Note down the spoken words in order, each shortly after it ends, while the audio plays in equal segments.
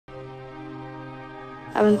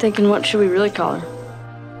I've been thinking, what should we really call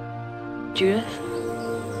her? Judith?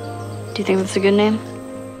 Do you think that's a good name?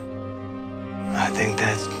 I think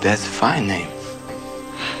that's a fine name.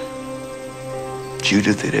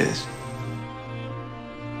 Judith it is.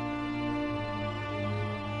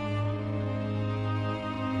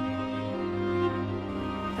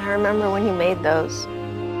 I remember when you made those.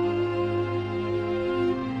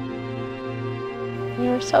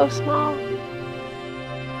 You were so small.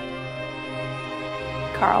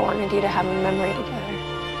 Carl wanted you to have a memory together.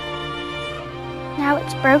 Now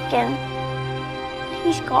it's broken.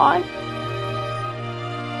 He's gone.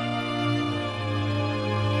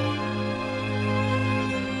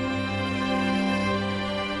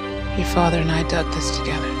 Your father and I dug this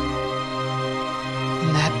together.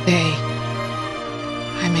 And that day,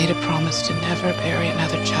 I made a promise to never bury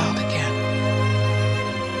another child again.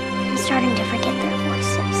 I'm starting to forget their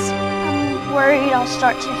voices. I'm worried I'll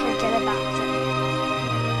start to forget about them.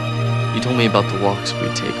 You told me about the walks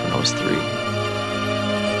we'd take when I was 3.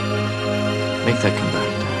 Make that come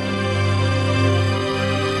back, Dad.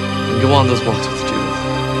 And go on those walks with Judith.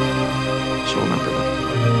 She'll remember them.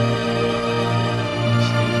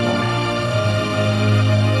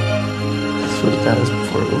 This was Dad was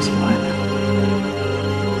before it was mine.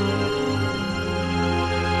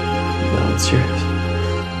 Now it's yours.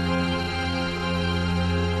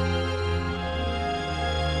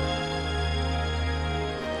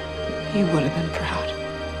 You would have been proud.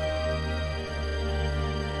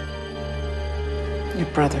 Your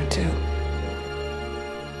brother, too.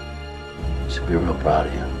 Should be real proud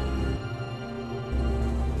of you.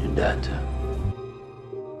 Your dad, too.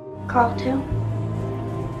 Carl, too.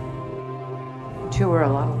 Two are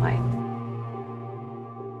a lot alike.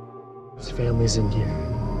 His family's in here.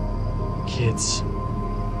 Kids.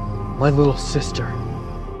 My little sister.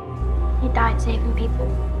 He died saving people.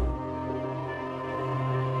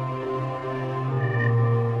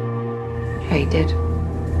 Yeah, he did.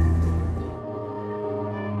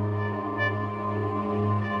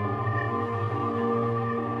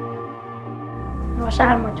 I wish I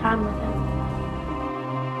had more time with him.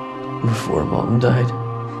 Before Mom died,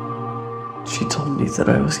 she told me that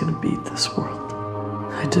I was gonna beat this world.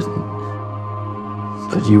 I didn't.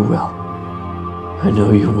 But you will. I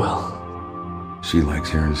know you will. She likes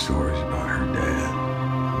hearing stories about her dad,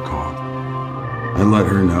 Carl. I let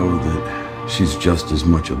her know that she's just as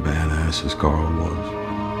much a badass as Carl was.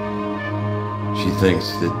 She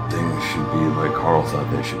thinks that things should be like Carl thought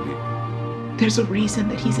they should be. There's a reason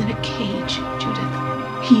that he's in a cage, Judith.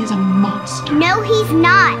 He is a monster. No, he's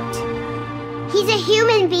not. He's a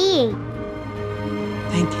human being.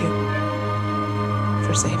 Thank you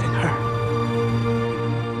for saving her.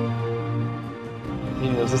 I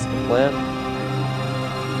mean, was this the plan?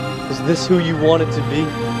 Is this who you wanted to be?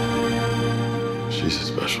 She's a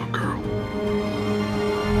special girl.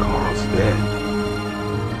 Carl's dead.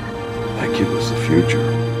 That kid was the future.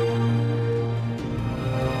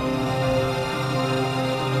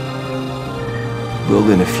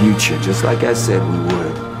 Building a future, just like I said we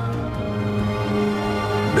would.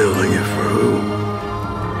 Building it for who?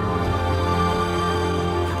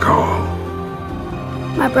 For Carl.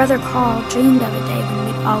 My brother Carl dreamed of a day when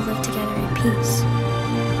we'd all live together in peace.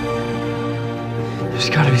 There's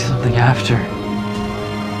gotta be something after.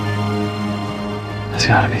 There's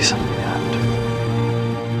gotta be something after.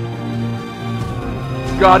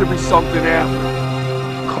 There's gotta be something after.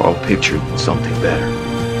 Carl pictured something better.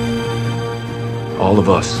 All of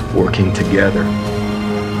us working together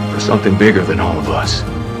for something bigger than all of us.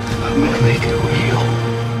 I'm gonna make it real.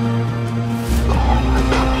 Carl, I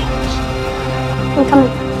promise. I'm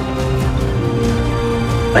coming.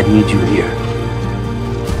 I need you here.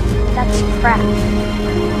 That's crap.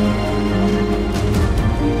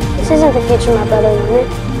 This isn't the future my brother wanted.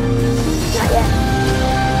 Not yet.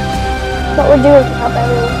 What we're doing to help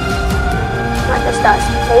everyone. Not just us,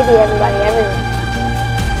 maybe everybody, everyone.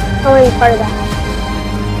 I want to be part of that.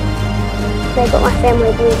 Make what my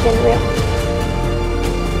family believes in real.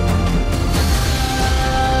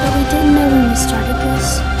 But we didn't know when we started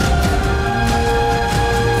this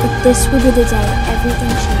that this would be the day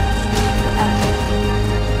everything changed forever.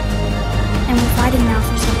 And we're fighting now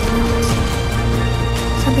for something else.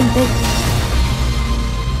 Something bigger.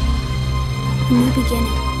 A new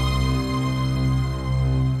beginning.